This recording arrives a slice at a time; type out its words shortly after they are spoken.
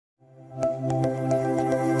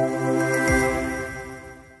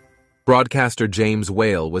Broadcaster James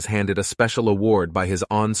Whale was handed a special award by his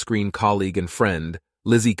on-screen colleague and friend,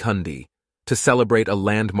 Lizzie Cundy, to celebrate a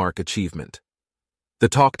landmark achievement. The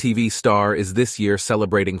TalkTV star is this year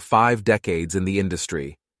celebrating 5 decades in the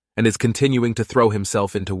industry and is continuing to throw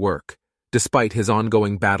himself into work, despite his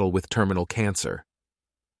ongoing battle with terminal cancer.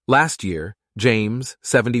 Last year, James,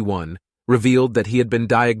 71, revealed that he had been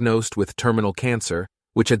diagnosed with terminal cancer,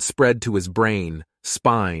 which had spread to his brain,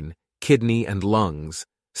 spine, kidney, and lungs,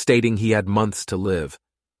 stating he had months to live.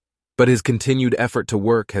 But his continued effort to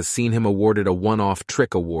work has seen him awarded a one-off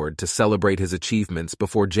trick award to celebrate his achievements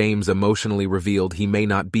before James emotionally revealed he may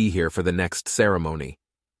not be here for the next ceremony.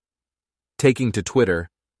 Taking to Twitter,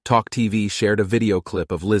 TalkTV shared a video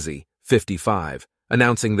clip of Lizzie, 55,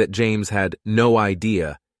 announcing that James had no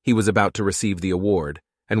idea he was about to receive the award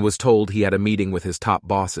and was told he had a meeting with his top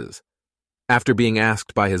bosses. After being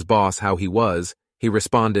asked by his boss how he was, he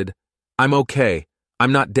responded, "I'm okay,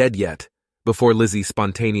 I'm not dead yet," before Lizzie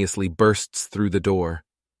spontaneously bursts through the door.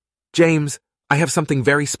 "James, I have something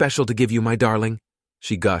very special to give you, my darling,"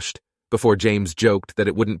 she gushed, before James joked that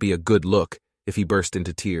it wouldn't be a good look if he burst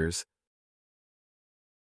into tears.